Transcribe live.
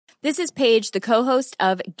This is Paige, the co-host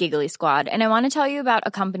of Giggly Squad, and I want to tell you about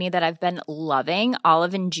a company that I've been loving,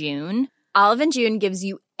 Olive & June. Olive & June gives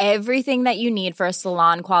you everything that you need for a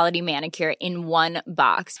salon-quality manicure in one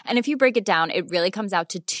box. And if you break it down, it really comes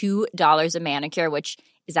out to $2 a manicure, which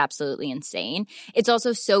is absolutely insane. It's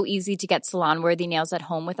also so easy to get salon-worthy nails at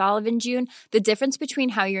home with Olive & June. The difference between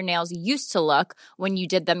how your nails used to look when you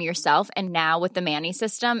did them yourself and now with the Mani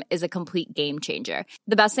system is a complete game changer.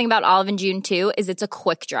 The best thing about Olive & June, too, is it's a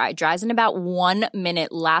quick dry. Dries in about 1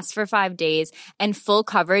 minute, lasts for 5 days, and full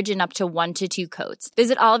coverage in up to 1 to 2 coats.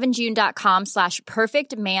 Visit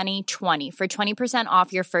oliveandjune.com/perfectmani20 for 20%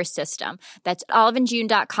 off your first system. That's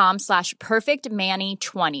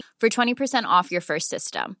oliveandjune.com/perfectmani20 for 20% off your first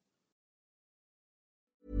system.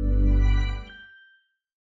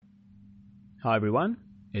 Hi everyone,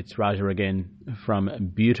 it's Raja again from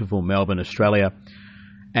beautiful Melbourne, Australia,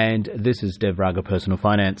 and this is Dev Raga Personal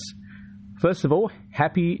Finance. First of all,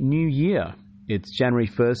 Happy New Year. It's January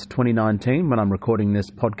 1st, 2019 when I'm recording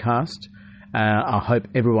this podcast. I hope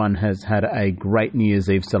everyone has had a great New Year's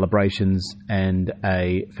Eve celebrations and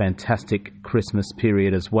a fantastic Christmas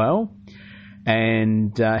period as well.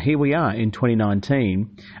 And here we are in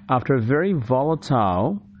 2019 after a very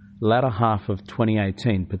volatile latter half of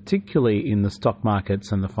 2018, particularly in the stock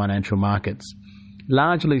markets and the financial markets,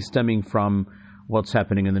 largely stemming from what's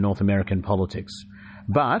happening in the North American politics.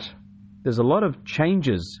 But there's a lot of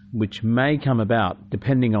changes which may come about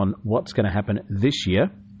depending on what's going to happen this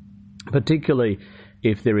year, particularly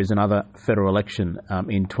if there is another federal election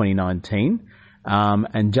in 2019.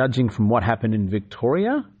 And judging from what happened in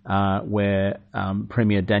Victoria, where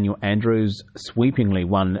Premier Daniel Andrews sweepingly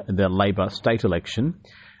won the Labor state election,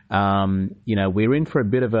 we're in for a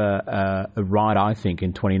bit of a ride, I think,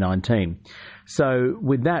 in 2019. So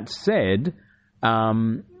with that said,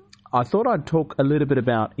 I thought I'd talk a little bit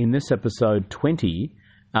about, in this episode 20,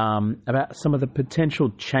 about some of the potential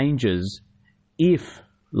changes if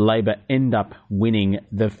Labor end up winning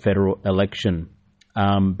the federal election,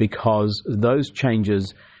 because those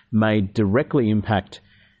changes may directly impact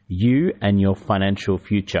you and your financial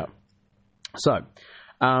future. So,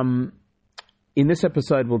 in this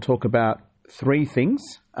episode, we'll talk about 3 things.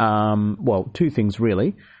 2 things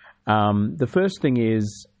really. The first thing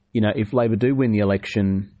is, if Labor do win the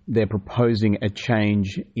election, they're proposing a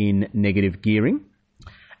change in negative gearing.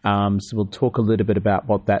 So we'll talk a little bit about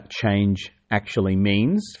what that change actually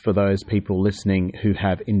means for those people listening who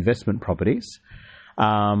have investment properties.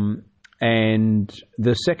 And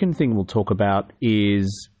the second thing we'll talk about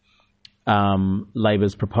is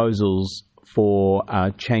Labor's proposals for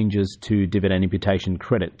changes to dividend imputation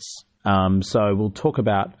credits. So we'll talk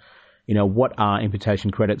about, what are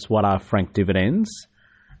imputation credits, what are franked dividends,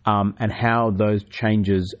 and how those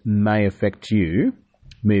changes may affect you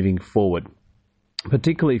moving forward.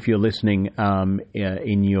 Particularly if you're listening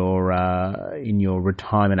in your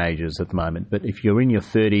retirement ages at the moment. But if you're in your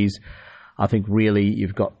 30s, I think really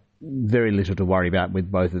you've got very little to worry about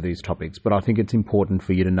with both of these topics. But I think it's important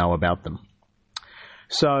for you to know about them.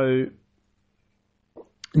 So,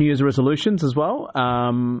 New Year's resolutions as well.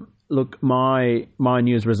 Look, my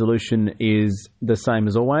New Year's resolution is the same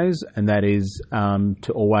as always, and that is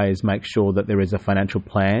to always make sure that there is a financial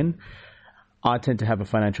plan. I tend to have a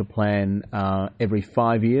financial plan every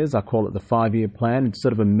 5 years. I call it the 5-year plan. It's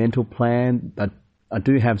sort of a mental plan. I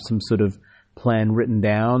do have some sort of plan written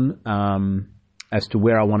down as to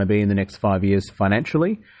where I want to be in the next 5 years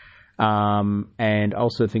financially, and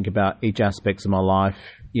also think about each aspects of my life,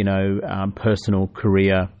 personal,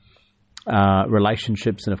 career,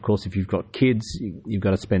 relationships, and of course, if you've got kids, you've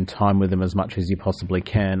got to spend time with them as much as you possibly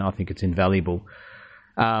can. I think it's invaluable.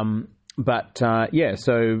 So,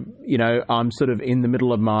 I'm sort of in the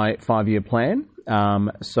middle of my 5-year plan.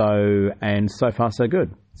 So far so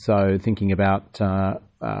good. So thinking about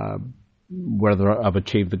whether I've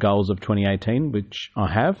achieved the goals of 2018, which I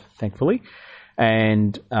have, thankfully,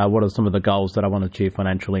 and what are some of the goals that I want to achieve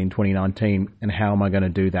financially in 2019, and how am I going to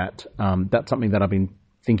do that? That's something that I've been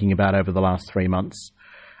thinking about over the last 3 months.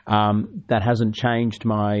 That hasn't changed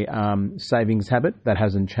my savings habit. That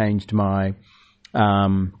hasn't changed my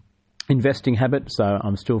investing habit. So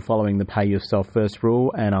I'm still following the pay yourself first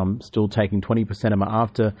rule, and I'm still taking 20% of my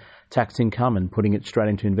after-tax income and putting it straight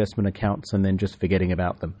into investment accounts and then just forgetting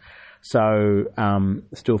about them. So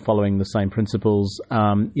still following the same principles.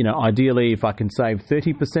 Ideally, if I can save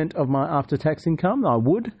 30% of my after-tax income, I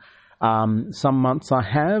would. Some months I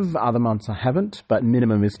have, other months I haven't, but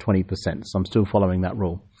minimum is 20%. So I'm still following that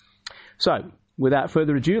rule. So without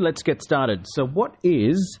further ado, let's get started. So what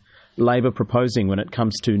is Labor proposing when it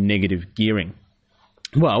comes to negative gearing?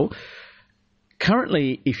 Well,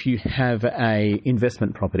 Currently, if you have a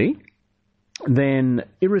investment property, then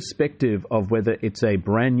irrespective of whether it's a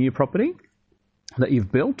brand new property that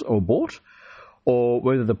you've built or bought, or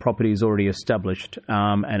whether the property is already established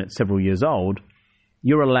and it's several years old,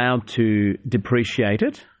 you're allowed to depreciate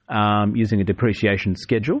it using a depreciation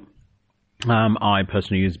schedule. I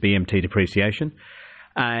personally use BMT depreciation.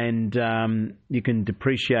 And you can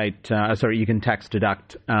you can tax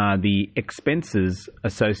deduct the expenses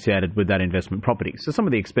associated with that investment property. So some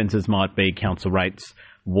of the expenses might be council rates,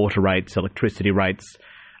 water rates, electricity rates,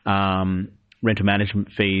 rental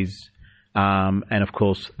management fees, and of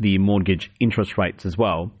course the mortgage interest rates as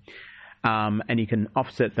well. And you can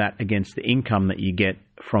offset that against the income that you get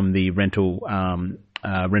from the rental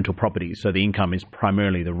property. So the income is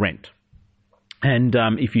primarily the rent. And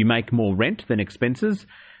if you make more rent than expenses,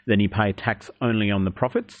 then you pay tax only on the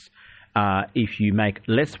profits. If you make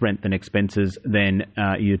less rent than expenses, then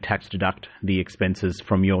you tax deduct the expenses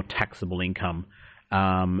from your taxable income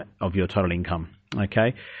of your total income.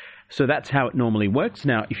 Okay, so that's how it normally works.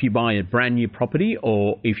 Now, if you buy a brand new property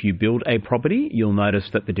or if you build a property, you'll notice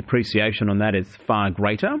that the depreciation on that is far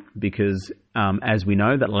greater because, as we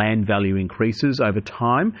know, that land value increases over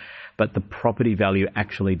time, but the property value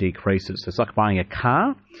actually decreases. So it's like buying a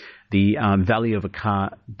car. The value of a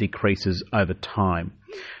car decreases over time.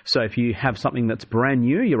 So if you have something that's brand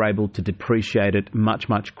new, you're able to depreciate it much,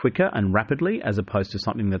 much quicker and rapidly as opposed to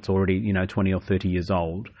something that's already, 20 or 30 years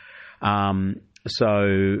old. That's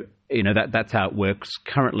how it works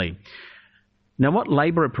currently. Now, what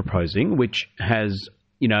Labor are proposing, which has,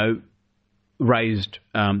 raised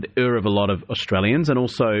the ire of a lot of Australians, and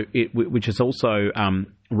also which has also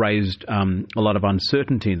raised a lot of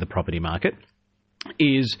uncertainty in the property market,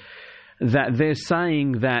 is that they're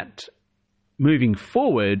saying that moving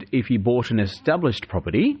forward, if you bought an established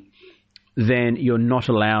property, then you're not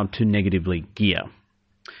allowed to negatively gear.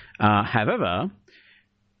 However,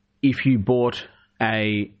 if you bought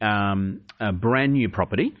a brand new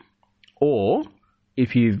property, or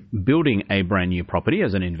if you're building a brand new property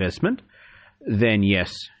as an investment, then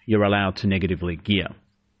yes, you're allowed to negatively gear.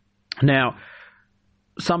 Now,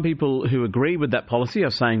 some people who agree with that policy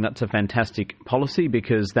are saying that's a fantastic policy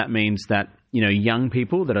because that means that, young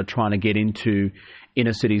people that are trying to get into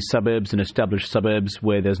inner city suburbs and established suburbs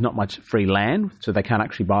where there's not much free land, so they can't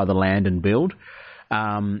actually buy the land and build,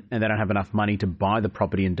 and they don't have enough money to buy the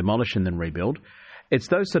property and demolish and then rebuild. It's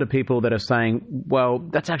those sort of people that are saying, well,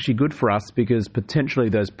 that's actually good for us because potentially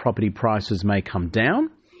those property prices may come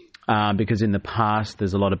down because in the past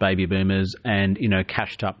there's a lot of baby boomers and,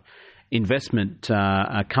 cashed up investment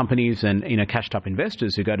companies and, cashed up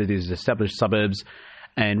investors who go to these established suburbs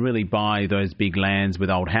and really buy those big lands with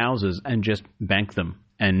old houses and just bank them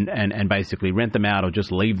and basically rent them out or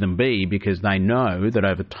just leave them be because they know that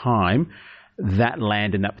over time that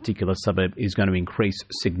land in that particular suburb is going to increase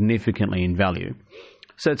significantly in value.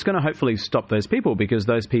 So it's going to hopefully stop those people because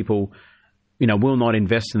those people, will not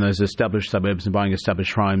invest in those established suburbs and buying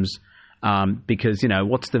established homes because,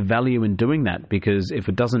 what's the value in doing that? Because if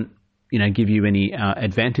it doesn't, give you any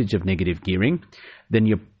advantage of negative gearing, then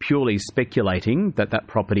you're purely speculating that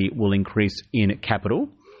property will increase in capital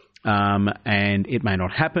and it may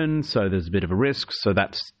not happen. So there's a bit of a risk. So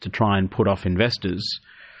that's to try and put off investors.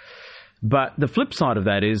 But the flip side of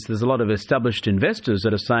that is there's a lot of established investors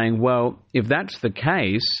that are saying, well, if that's the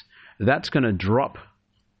case, that's going to drop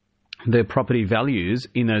the property values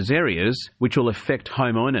in those areas, which will affect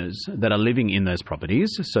homeowners that are living in those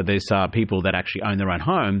properties. So these are people that actually own their own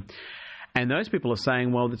home. And those people are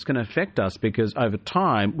saying, well, it's going to affect us because over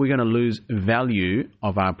time we're going to lose value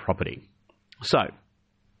of our property. So,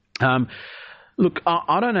 look,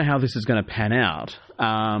 I don't know how this is going to pan out,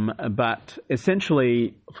 but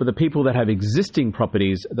essentially for the people that have existing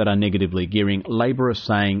properties that are negatively gearing, Labor is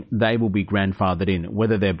saying they will be grandfathered in,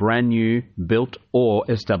 whether they're brand new, built or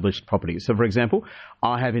established properties. So, for example,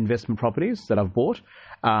 I have investment properties that I've bought,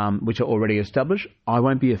 which are already established. I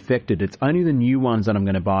won't be affected. It's only the new ones that I'm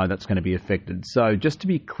going to buy that's going to be affected. So just to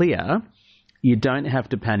be clear, you don't have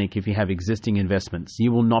to panic if you have existing investments.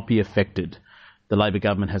 You will not be affected. The Labor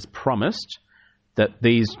government has promised that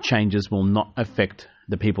these changes will not affect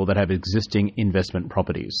the people that have existing investment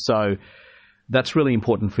properties. So that's really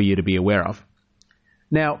important for you to be aware of.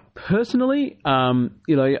 Now, personally,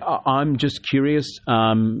 I'm just curious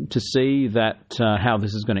to see that how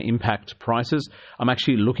this is going to impact prices. I'm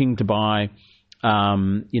actually looking to buy,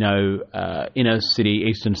 inner city,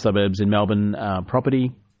 eastern suburbs in Melbourne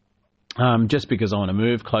property just because I want to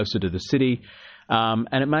move closer to the city.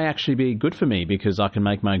 And it may actually be good for me because I can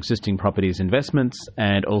make my existing properties investments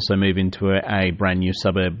and also move into a brand new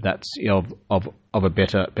suburb that's of a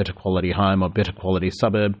better quality home or better quality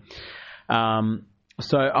suburb.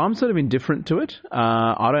 So I'm sort of indifferent to it.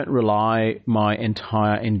 I don't rely my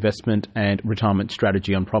entire investment and retirement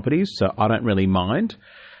strategy on properties, so I don't really mind.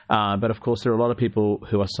 But of course, there are a lot of people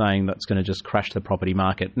who are saying that's going to just crash the property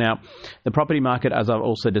market. Now, the property market, as I've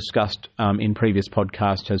also discussed in previous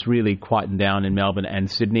podcasts, has really quietened down in Melbourne and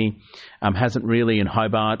Sydney. Hasn't really in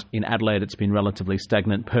Hobart. In Adelaide, it's been relatively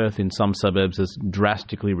stagnant. Perth, in some suburbs, has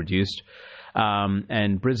drastically reduced.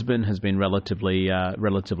 And Brisbane has been relatively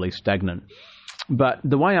stagnant. But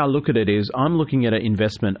the way I look at it is I'm looking at an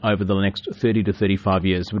investment over the next 30 to 35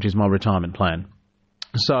 years, which is my retirement plan.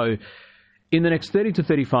 So in the next 30 to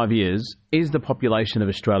 35 years, is the population of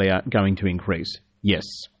Australia going to increase? Yes.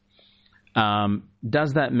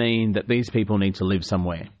 Does that mean that these people need to live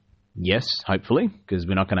somewhere? Yes, hopefully, because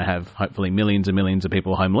we're not going to have, hopefully, millions and millions of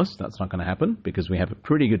people homeless. That's not going to happen because we have a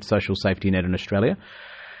pretty good social safety net in Australia.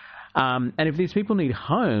 And if these people need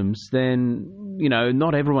homes, then,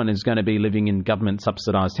 not everyone is going to be living in government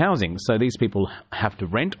subsidised housing. So these people have to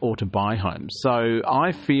rent or to buy homes. So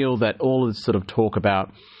I feel that all this sort of talk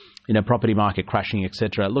about, property market crashing,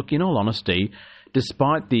 etc. Look, in all honesty,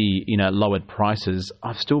 despite the, lowered prices,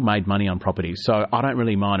 I've still made money on property. So I don't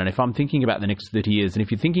really mind. And if I'm thinking about the next 30 years, and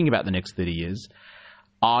if you're thinking about the next 30 years,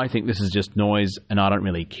 I think this is just noise and I don't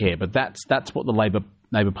really care. But that's what the Labor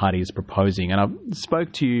Party is proposing. And I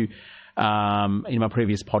spoke to you in my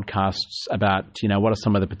previous podcasts about, what are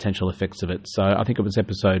some of the potential effects of it. So I think it was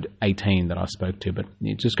episode 18 that I spoke to, but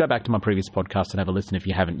just go back to my previous podcast and have a listen if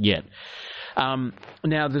you haven't yet.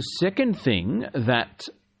 Now, the second thing that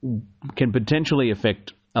can potentially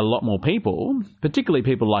affect a lot more people, particularly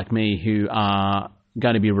people like me who are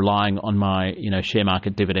going to be relying on my, share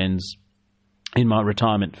market dividends in my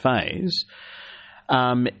retirement phase,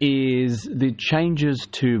 is the changes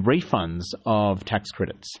to refunds of tax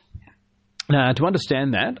credits. Now, to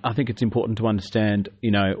understand that, I think it's important to understand,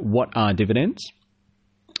 what are dividends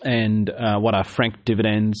and what are franked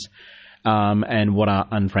dividends and what are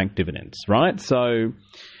unfranked dividends, right? So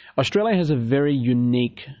Australia has a very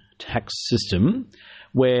unique tax system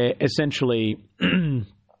where essentially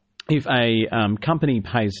if a company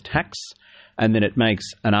pays tax and then it makes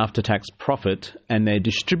an after-tax profit and they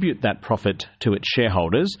distribute that profit to its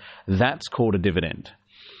shareholders, that's called a dividend.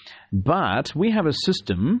 But we have a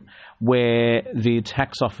system where the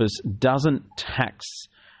tax office doesn't tax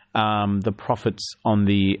the profits on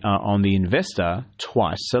the investor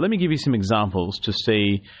twice. So let me give you some examples to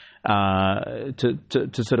see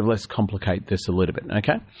to sort of let's complicate this a little bit.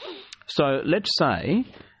 Okay, so let's say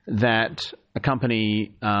that a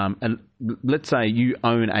company, and let's say you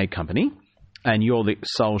own a company and you're the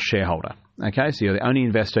sole shareholder. Okay, so you're the only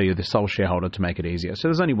investor, you're the sole shareholder to make it easier. So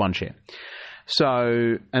there's only one share.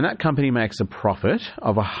 So, and that company makes a profit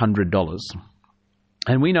of $100.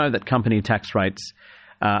 And we know that company tax rates,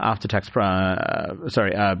 the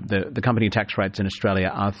company tax rates in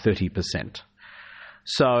Australia are 30%.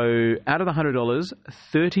 So out of the $100,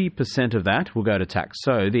 30% of that will go to tax.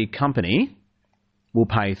 So the company will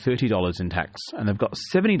pay $30 in tax, and they've got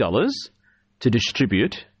 $70 to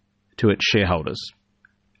distribute to its shareholders.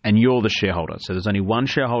 And you're the shareholder. So there's only one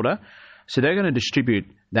shareholder. So they're going to distribute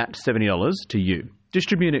that $70 to you.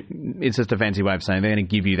 Distribute it is just a fancy way of saying they're going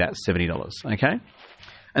to give you that $70, okay?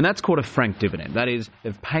 And that's called a franked dividend. That is,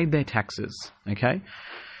 they've paid their taxes, okay?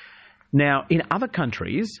 Now, in other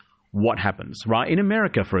countries, what happens, right? In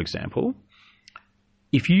America, for example,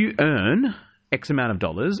 if you earn X amount of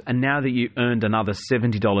dollars and now that you earned another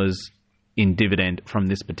 $70 in dividend from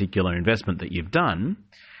this particular investment that you've done,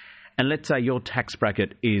 and let's say your tax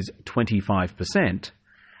bracket is 25%,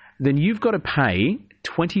 then you've got to pay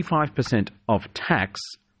 25% of tax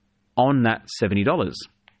on that $70.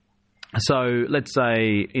 So let's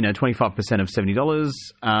say, 25% of $70.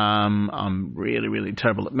 I'm really, really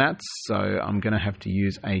terrible at maths, so I'm going to have to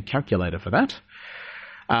use a calculator for that.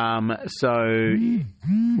 So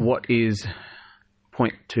what is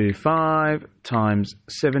 0.25 times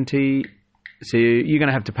 70? So you're going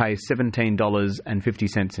to have to pay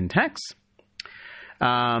 $17.50 in tax.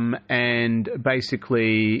 And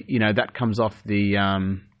basically, that comes off the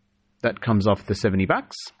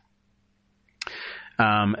 $70.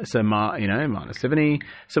 So minus 70.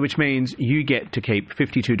 So which means you get to keep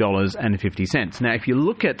 $52.50. Now, if you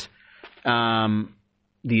look at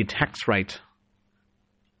the tax rate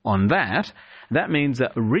on that, that means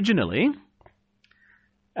that originally,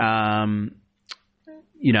 the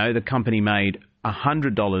company made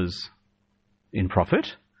 $100 in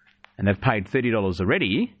profit, and they've paid $30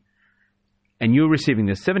 already, and you're receiving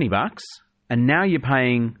the $70, and now you're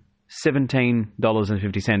paying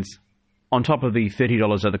 $17.50 on top of the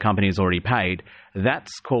 $30 that the company has already paid.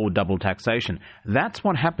 That's called double taxation. That's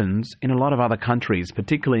what happens in a lot of other countries,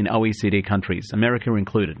 particularly in OECD countries, America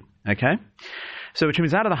included. Okay? So which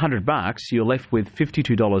means out of the $100, you're left with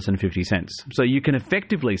 $52.50. So you can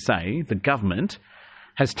effectively say the government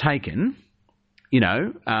has taken,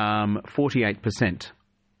 48%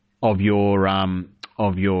 of your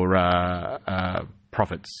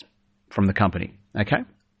profits from the company. Okay?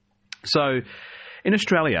 So in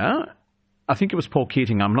Australia, I think it was Paul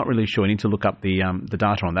Keating. I'm not really sure. I need to look up the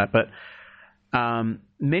data on that. But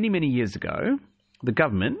many, many years ago, the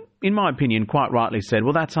government, in my opinion, quite rightly said,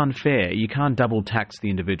 well, that's unfair. You can't double tax the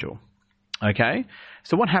individual. Okay?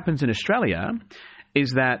 So what happens in Australia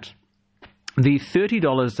is that the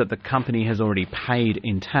 $30 that the company has already paid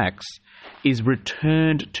in tax is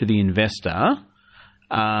returned to the investor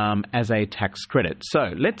as a tax credit.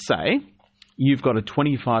 So let's say you've got a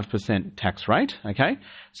 25% tax rate, okay?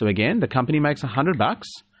 So again, the company makes $100.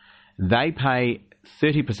 They pay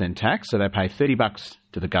 30% tax, so they pay $30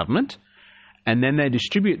 to the government, and then they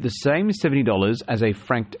distribute the same $70 as a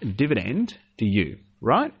franked dividend to you,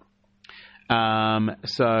 right?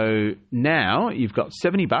 So now you've got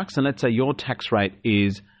 $70, and let's say your tax rate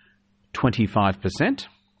is 25%,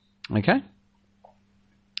 okay?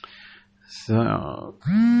 So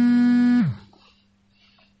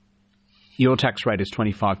your tax rate is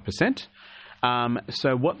 25%.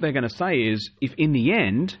 So what they're going to say is, if in the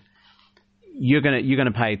end you're going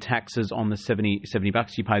to pay taxes on the $70,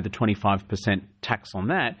 you pay the 25% tax on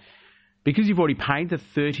that, because you've already paid the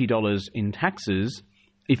 $30 in taxes.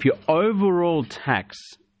 If your overall tax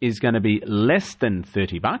is going to be less than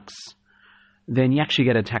 $30, then you actually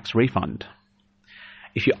get a tax refund.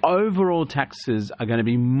 If your overall taxes are going to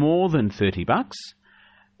be more than $30,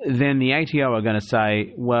 then the ATO are going to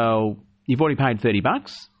say, well, you've already paid $30,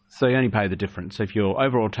 so you only pay the difference. So if your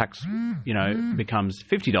overall tax, becomes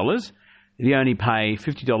 $50, you only pay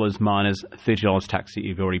 $50 minus $30 tax that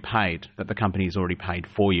you've already paid, that the company has already paid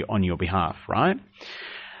for you on your behalf, right?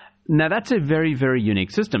 Now, that's a very, very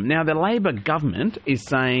unique system. Now, the Labor government is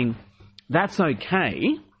saying that's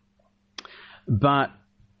okay, but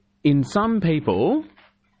in some people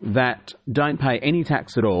that don't pay any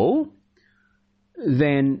tax at all,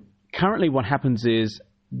 then currently what happens is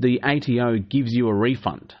the ATO gives you a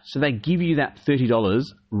refund. So they give you that $30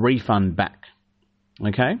 refund back,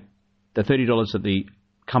 okay? The $30 that the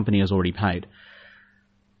company has already paid.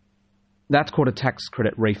 That's called a tax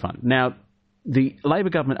credit refund. Now, the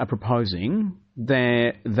Labor government are proposing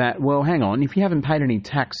that, well, hang on, if you haven't paid any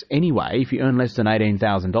tax anyway, if you earn less than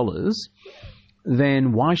 $18,000,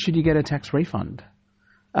 then why should you get a tax refund?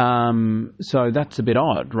 So that's a bit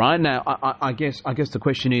odd, right? Now, I guess the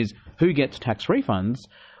question is, who gets tax refunds?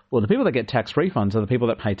 Well, the people that get tax refunds are the people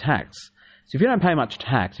that pay tax. So if you don't pay much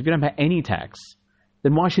tax, if you don't pay any tax,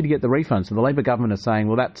 then why should you get the refund? So the Labor government is saying,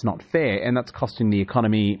 well, that's not fair, and that's costing the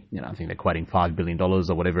economy, I think they're quoting $5 billion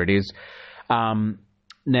or whatever it is.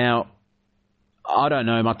 Now, I don't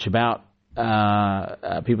know much about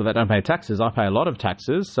people that don't pay taxes. I pay a lot of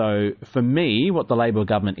taxes. So for me, what the Labor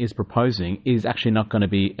government is proposing is actually not going to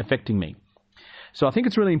be affecting me. So I think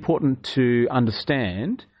it's really important to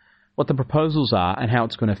understand what the proposals are and how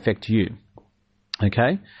it's going to affect you.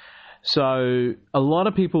 Okay? So a lot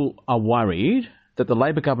of people are worried that the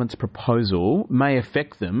Labor government's proposal may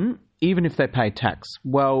affect them even if they pay tax.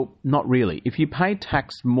 Well, not really. If you pay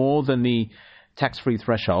tax more than the tax-free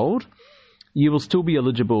threshold, you will still be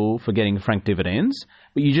eligible for getting franked dividends,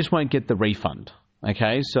 but you just won't get the refund.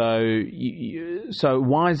 Okay, so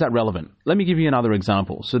why is that relevant? Let me give you another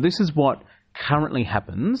example. So this is what currently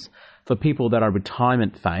happens for people that are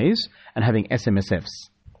retirement phase and having SMSFs,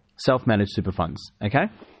 self-managed super funds. Okay,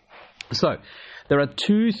 so there are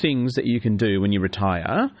two things that you can do when you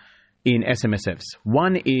retire in SMSFs.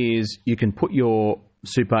 One is you can put your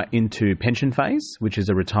super into pension phase, which is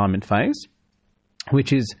a retirement phase,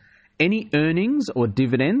 which is any earnings or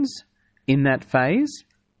dividends in that phase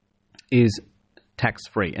is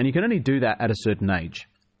tax-free. And you can only do that at a certain age.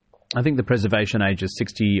 I think the preservation age is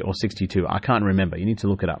 60 or 62. I can't remember. You need to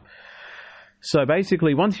look it up. So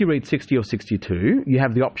basically, once you reach 60 or 62, you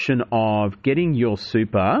have the option of getting your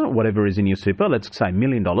super, whatever is in your super, let's say $1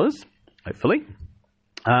 million, hopefully.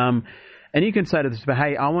 And you can say to the super,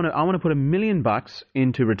 hey, I want to put $1 million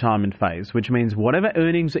into retirement phase, which means whatever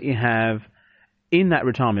earnings that you have in that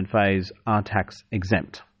retirement phase are tax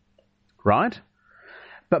exempt, right?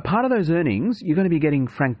 But part of those earnings, you're going to be getting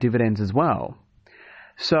franked dividends as well.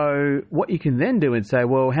 So what you can then do is say,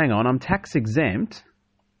 well, hang on, I'm tax exempt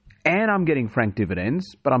and I'm getting franked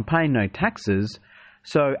dividends, but I'm paying no taxes.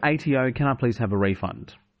 So ATO, can I please have a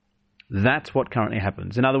refund? That's what currently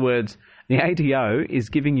happens. In other words, the ATO is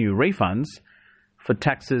giving you refunds for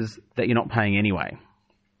taxes that you're not paying anyway.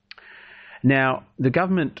 Now, the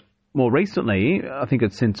government more recently, I think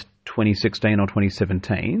it's since 2016 or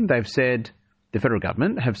 2017, they've said, the federal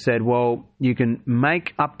government have said, well, you can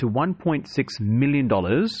make up to $1.6 million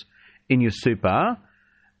in your super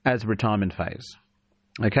as a retirement phase.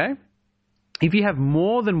 Okay? If you have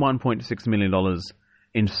more than $1.6 million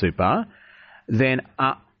in super, then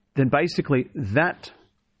basically that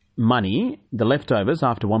money, the leftovers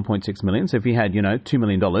after $1.6 million, so if you had, $2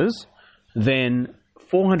 million, then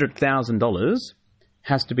 $400,000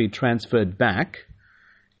 has to be transferred back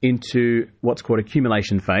into what's called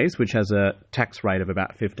accumulation phase, which has a tax rate of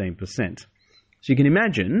about 15%. So you can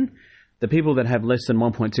imagine the people that have less than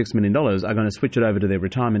 $1.6 million are going to switch it over to their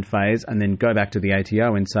retirement phase and then go back to the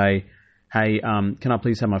ATO and say, hey, can I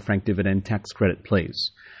please have my franked dividend tax credit,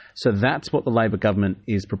 please? So that's what the Labor government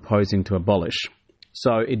is proposing to abolish.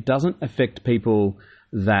 So it doesn't affect people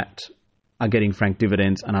that are getting franked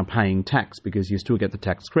dividends and are paying tax, because you still get the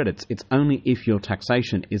tax credits. It's only if your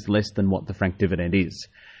taxation is less than what the franked dividend is,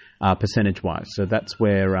 percentage-wise. So that's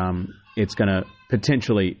where it's going to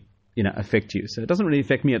potentially affect you. So it doesn't really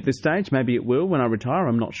affect me at this stage. Maybe it will when I retire.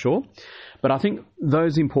 I'm not sure. But I think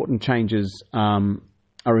those important changes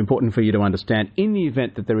are important for you to understand in the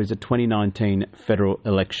event that there is a 2019 federal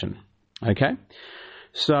election. Okay?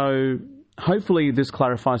 So hopefully this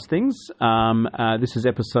clarifies things. This is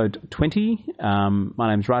episode 20. My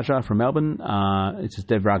name's Raja from Melbourne. This is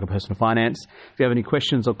Dev Raga Personal Finance. If you have any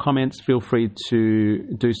questions or comments, feel free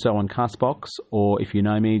to do so on Castbox, or if you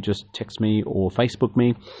know me, just text me or Facebook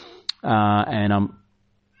me. And I'm,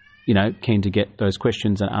 keen to get those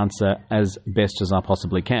questions and answer as best as I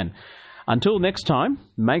possibly can. Until next time,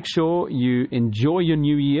 make sure you enjoy your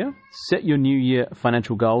new year, set your new year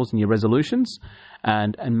financial goals and your resolutions,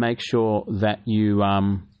 and make sure that you,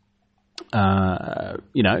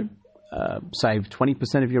 save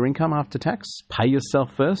 20% of your income after tax. Pay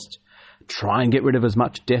yourself first. Try and get rid of as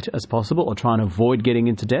much debt as possible, or try and avoid getting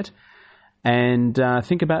into debt. And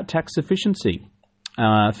think about tax efficiency.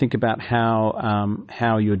 Think about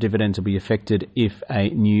how your dividends will be affected if a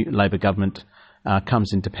new Labor government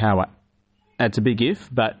comes into power. It's a big if,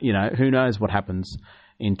 but, who knows what happens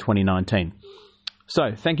in 2019.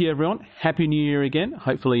 So thank you, everyone. Happy New Year again.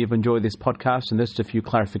 Hopefully you've enjoyed this podcast and just a few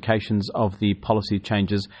clarifications of the policy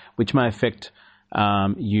changes which may affect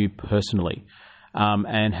you personally.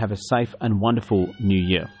 And have a safe and wonderful New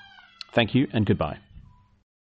Year. Thank you and goodbye.